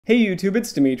Hey YouTube,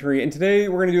 it's Dimitri, and today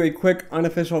we're going to do a quick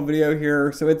unofficial video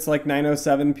here. So it's like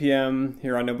 9:07 p.m.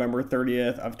 here on November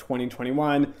 30th of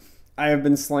 2021. I have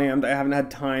been slammed. I haven't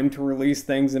had time to release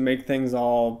things and make things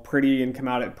all pretty and come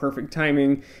out at perfect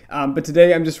timing. But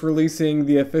today I'm just releasing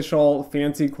the official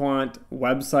Fancy Quant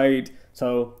website.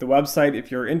 So the website,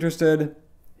 if you're interested,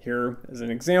 here as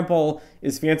an example,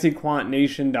 is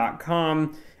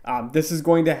fancyquantnation.com. This is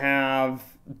going to have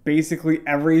basically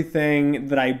everything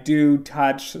that I do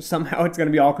touch. Somehow it's going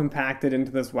to be all compacted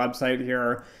into this website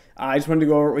here. I just wanted to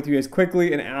go over it with you guys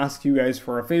quickly and ask you guys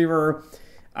for a favor.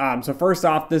 So first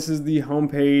off, this is the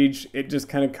homepage. It just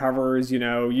kind of covers,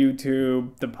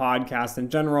 YouTube, the podcast in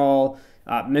general,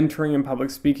 mentoring and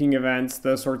public speaking events,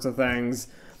 those sorts of things.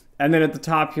 And then at the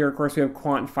top here, of course, we have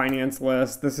Quant Finance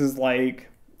List. This is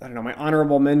like, my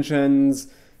honorable mentions,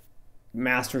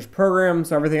 master's program.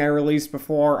 So everything I released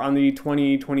before on the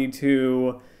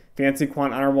 2022 Fancy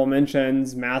Quant honorable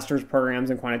mentions, master's programs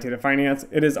in quantitative finance,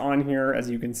 it is on here, as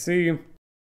you can see.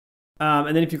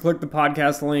 And then if you click the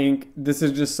podcast link, this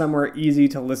is just somewhere easy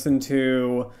to listen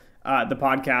to the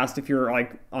podcast. If you're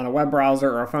like on a web browser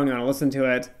or a phone, you want to listen to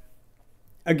it.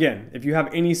 Again, if you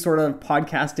have any sort of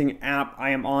podcasting app, I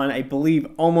am on, I believe,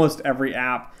 almost every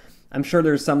app. I'm sure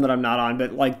there's some that I'm not on,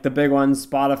 but like the big ones,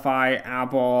 Spotify,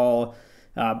 Apple,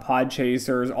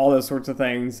 Podchasers, all those sorts of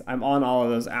things. I'm on all of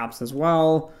those apps as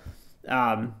well.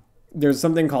 There's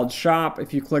something called Shop.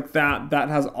 If you click that, that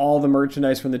has all the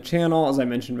merchandise from the channel. As I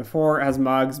mentioned before, it has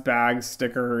mugs, bags,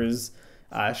 stickers,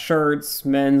 shirts,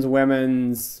 men's,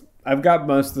 women's. I've got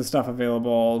most of the stuff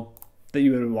available that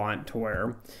you would want to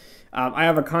wear. I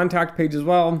have a contact page as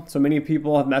well. So many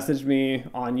people have messaged me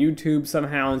on YouTube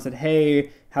somehow and said,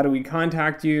 hey, how do we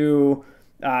contact you?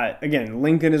 Again,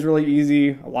 LinkedIn is really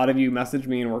easy. A lot of you message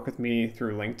me and work with me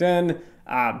through LinkedIn.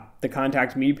 The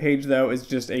contact me page, though, is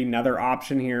just another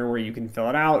option here where you can fill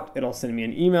it out. It'll send me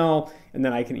an email, and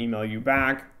then I can email you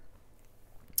back.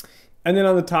 And then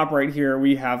on the top right here,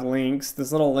 we have links.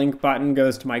 This little link button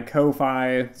goes to my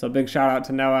Ko-Fi. So big shout out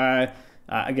to Noah.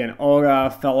 Again,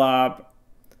 Olga, Philip.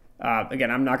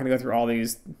 Again, I'm not going to go through all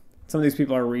these. Some of these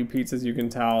people are repeats, as you can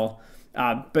tell.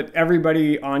 But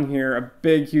everybody on here, a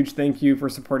big, huge thank you for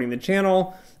supporting the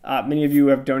channel. Many of you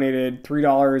have donated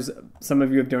 $3. Some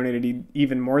of you have donated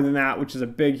even more than that, which is a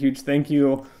big, huge thank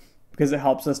you because it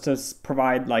helps us to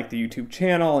provide like the YouTube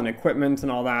channel and equipment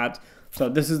and all that. So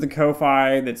this is the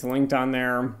Ko-Fi that's linked on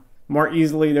there. More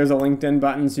easily, there's a LinkedIn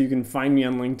button so you can find me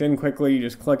on LinkedIn quickly. You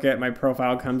just click it, my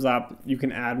profile comes up. You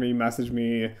can add me, message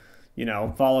me,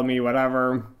 follow me,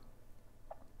 whatever.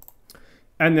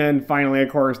 And then finally, of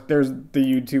course, there's the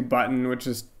YouTube button, which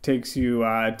just takes you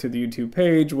to the YouTube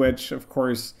page, which, of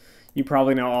course, you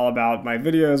probably know all about my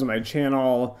videos, my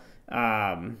channel,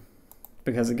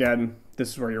 because, again, this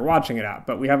is where you're watching it at.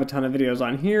 But we have a ton of videos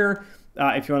on here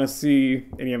if you want to see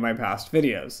any of my past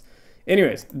videos.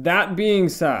 Anyways, that being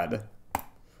said,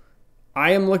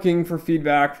 I am looking for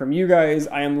feedback from you guys.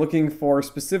 I am looking for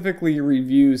specifically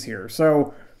reviews here.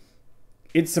 So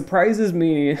it surprises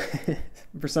me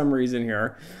for some reason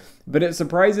here, but it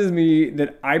surprises me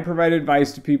that I provide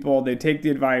advice to people, they take the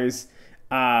advice,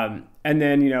 and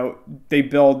then, they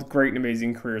build great and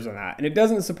amazing careers on that. And it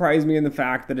doesn't surprise me in the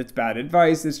fact that it's bad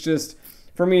advice. It's just,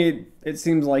 for me, it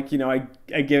seems like,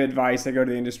 I give advice, I go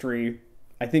to the industry,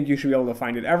 I think you should be able to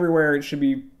find it everywhere. It should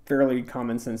be fairly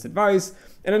common sense advice.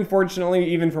 And unfortunately,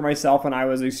 even for myself when I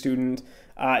was a student,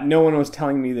 no one was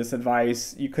telling me this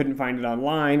advice. You couldn't find it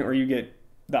online, or you get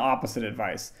the opposite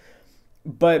advice.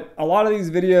 But a lot of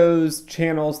these videos,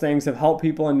 channels, things have helped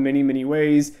people in many, many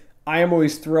ways. I am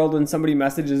always thrilled when somebody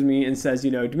messages me and says,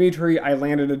 Dimitri, I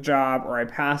landed a job, or I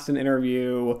passed an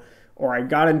interview, or I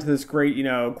got into this great,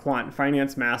 quant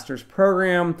finance master's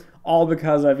program, all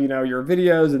because of, your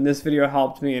videos, and this video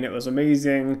helped me and it was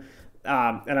amazing.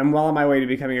 And I'm well on my way to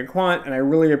becoming a quant, and I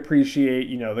really appreciate,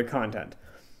 the content.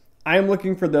 I am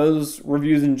looking for those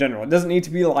reviews in general. It doesn't need to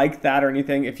be like that or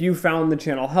anything. If you found the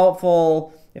channel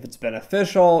helpful, if it's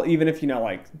beneficial, even if,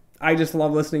 I just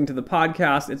love listening to the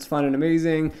podcast, it's fun and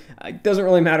amazing. It doesn't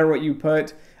really matter what you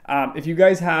put. If you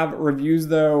guys have reviews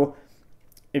though,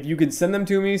 if you could send them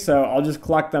to me, so I'll just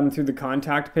collect them through the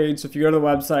contact page. So if you go to the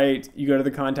website, you go to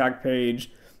the contact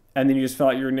page, and then you just fill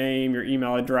out your name, your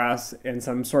email address, and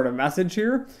some sort of message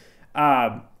here.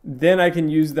 Then I can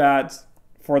use that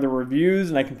for the reviews,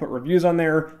 and I can put reviews on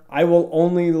there. I will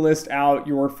only list out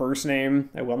your first name.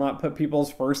 I will not put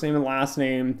people's first name and last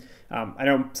name. I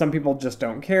know some people just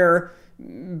don't care,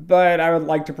 but I would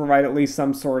like to provide at least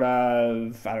some sort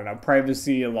of,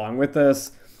 privacy along with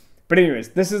this. But anyways,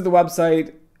 this is the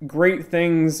website. Great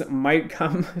things might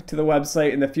come to the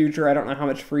website in the future. I don't know how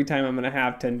much free time I'm going to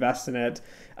have to invest in it.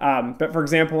 But for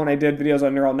example, when I did videos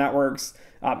on neural networks,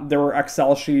 there were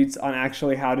Excel sheets on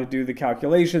actually how to do the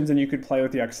calculations, and you could play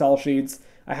with the Excel sheets.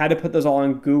 I had to put those all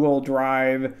in Google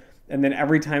Drive, and then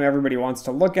every time everybody wants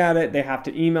to look at it, they have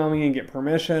to email me and get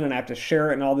permission, and I have to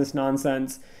share it and all this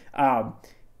nonsense.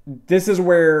 This is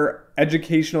where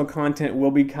educational content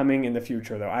will be coming in the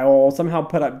future, though. I will somehow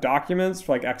put up documents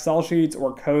like Excel sheets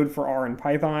or code for R and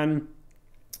Python.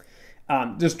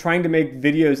 Just trying to make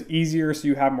videos easier so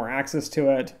you have more access to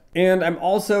it. And I'm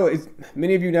also, as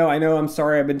many of you know, I'm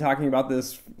sorry, I've been talking about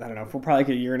this, I don't know, for probably like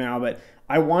a year now, but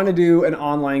I want to do an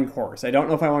online course. I don't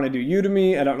know if I want to do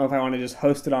Udemy. I don't know if I want to just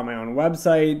host it on my own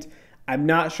website. I'm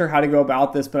not sure how to go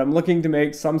about this, but I'm looking to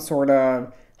make some sort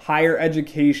of higher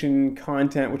education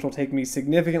content, which will take me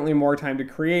significantly more time to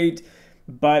create,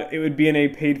 but it would be in a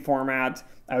paid format.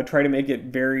 I would try to make it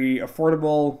very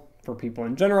affordable for people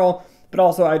in general, but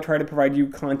also I try to provide you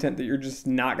content that you're just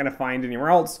not going to find anywhere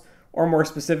else, or more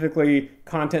specifically,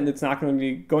 content that's not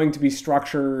going to be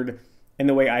structured in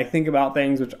the way I think about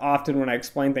things, which often when I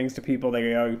explain things to people, they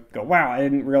go, wow, I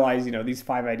didn't realize, these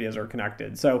 5 ideas are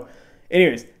connected. So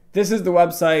anyways, this is the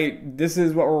website. This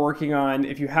is what we're working on.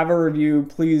 If you have a review,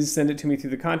 please send it to me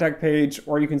through the contact page,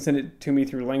 or you can send it to me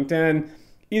through LinkedIn.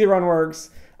 Either one works.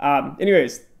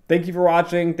 Anyways, thank you for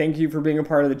watching. Thank you for being a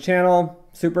part of the channel.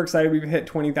 Super excited we've hit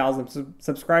 20,000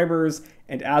 subscribers.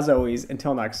 And as always,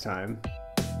 until next time.